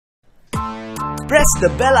press the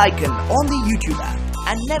bell icon on the YouTube app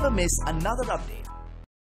and never miss another update.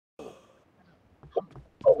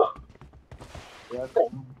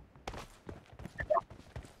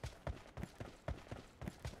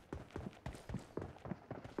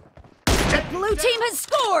 The blue team has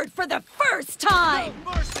scored for the first time!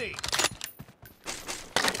 No mercy!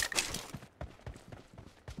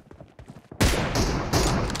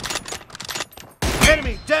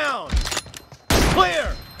 Enemy down!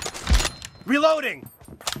 Clear! Reloading!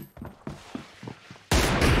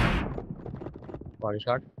 Body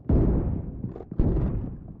shot.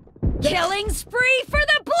 Killing spree for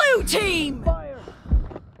the blue team! Fire!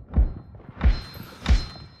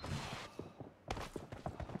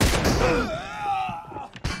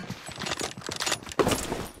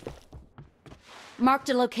 Marked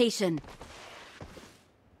a location.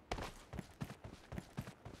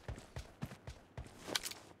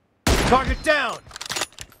 Target down!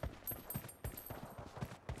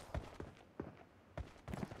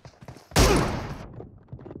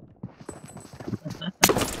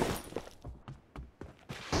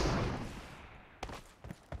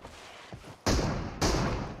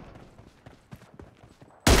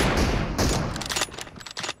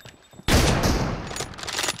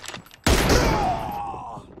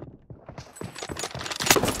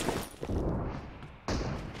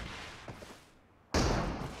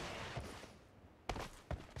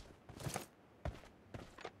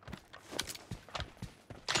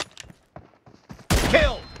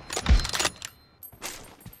 Kill!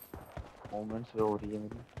 Movement slow हो रही है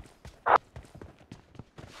मेरी.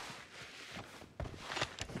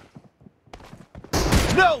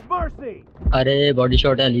 No mercy! अरे body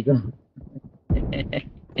shot है अली का.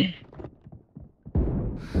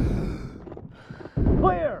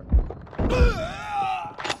 Clear!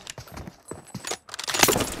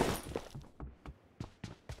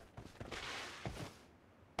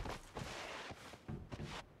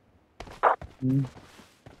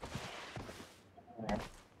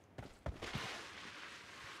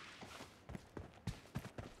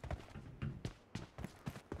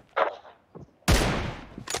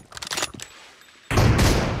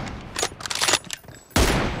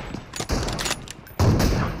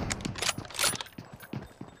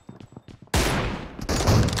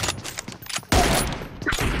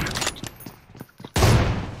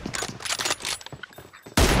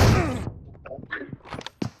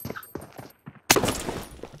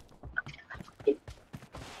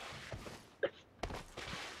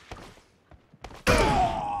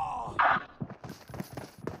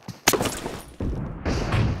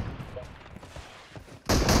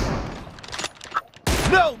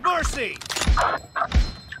 No mercy!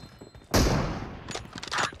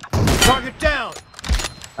 Target down!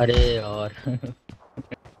 अरे यार.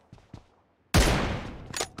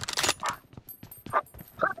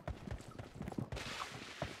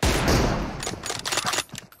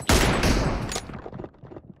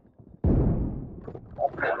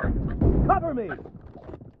 Cover me!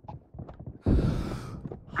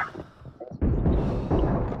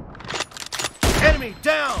 Enemy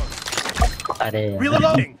down! अरे यार.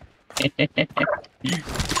 Reloading!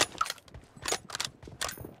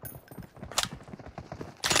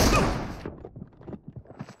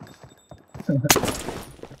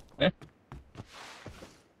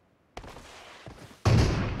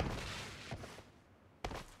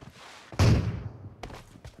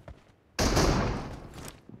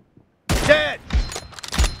 Dead!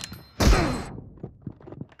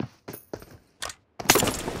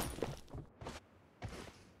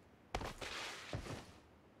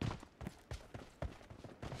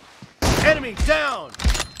 Enemy down!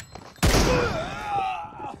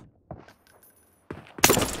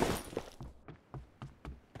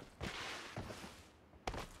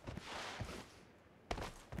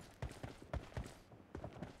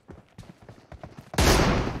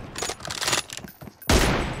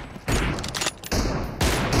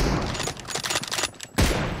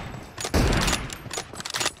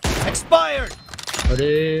 Expired!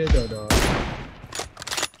 अरे दादा.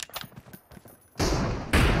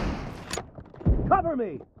 Cover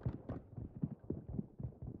me!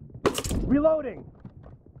 Reloading!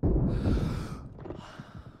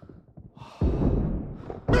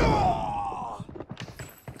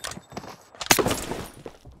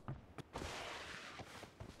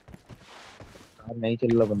 नहीं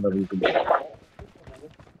चल रहा बंदा बिल्कुल.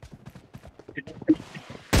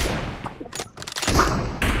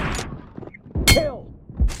 Kill!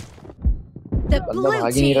 The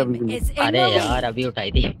blue team is in अरे the यार lead. अभी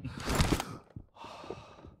उठाई थी.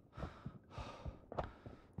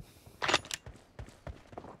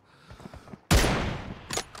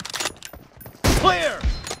 Clear!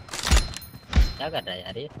 क्या कर रहा है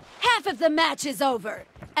यार ये? Half of the match is over,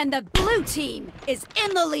 and the blue team is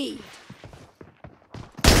in the lead.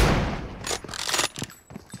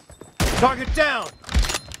 Target down!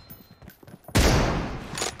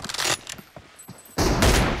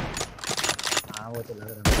 हाँ वो तो लग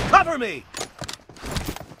रहा है. Cover me!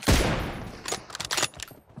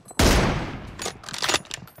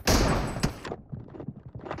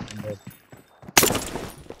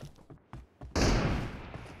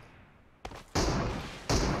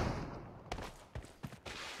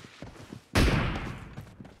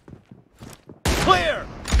 Clear!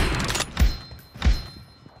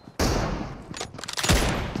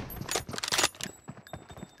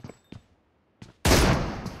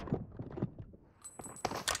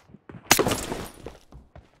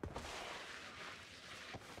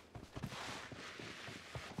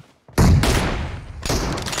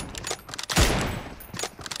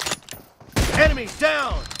 Enemies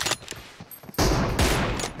down!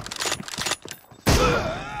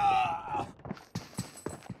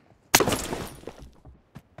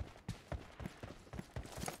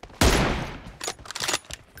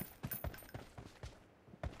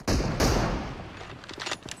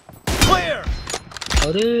 Clear!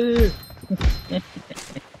 अरे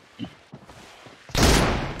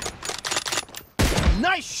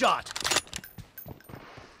Nice shot!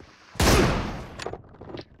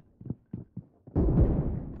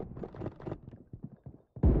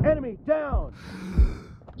 Enemy down!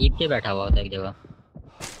 Eid के बैठा हुआ होता है एक जगह.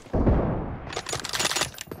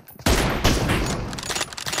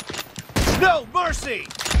 No mercy!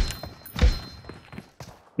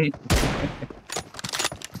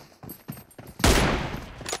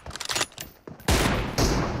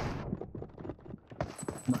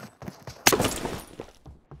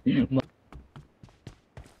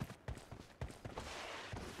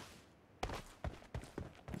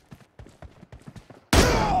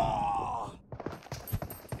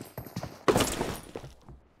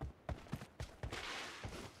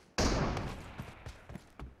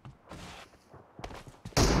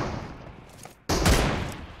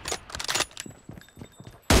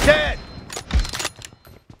 Dead!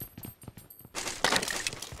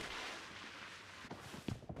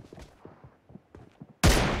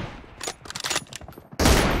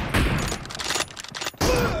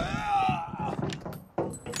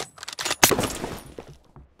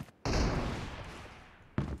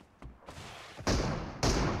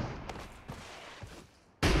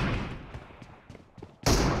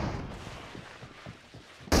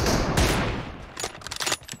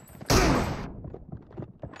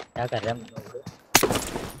 क्या कर रहे हैं?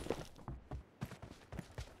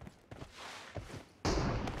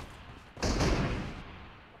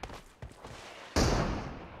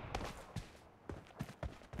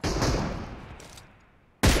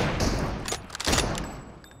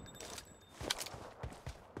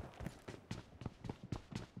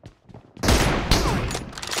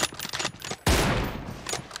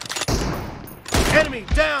 Enemy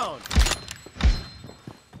down!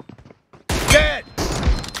 Dead!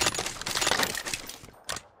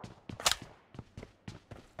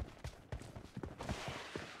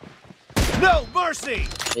 No mercy!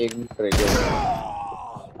 एक मिनट रह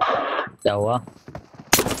क्या हुआ?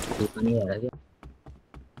 नहीं आ रहा क्या?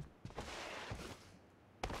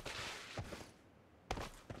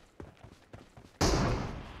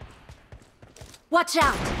 Watch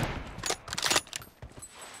out!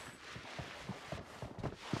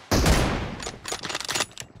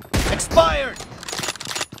 Expired!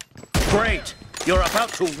 Great! You're about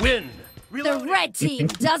to win! The red team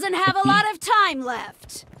doesn't have a lot of time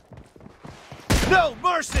left. No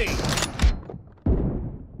mercy!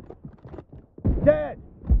 Dead!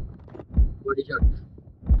 Body shot.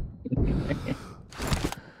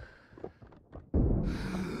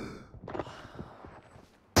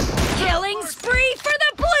 Killing spree for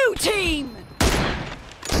the blue team!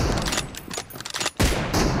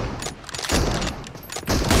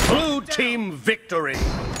 Blue team victory!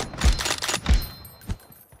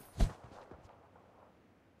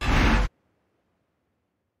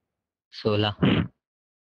 16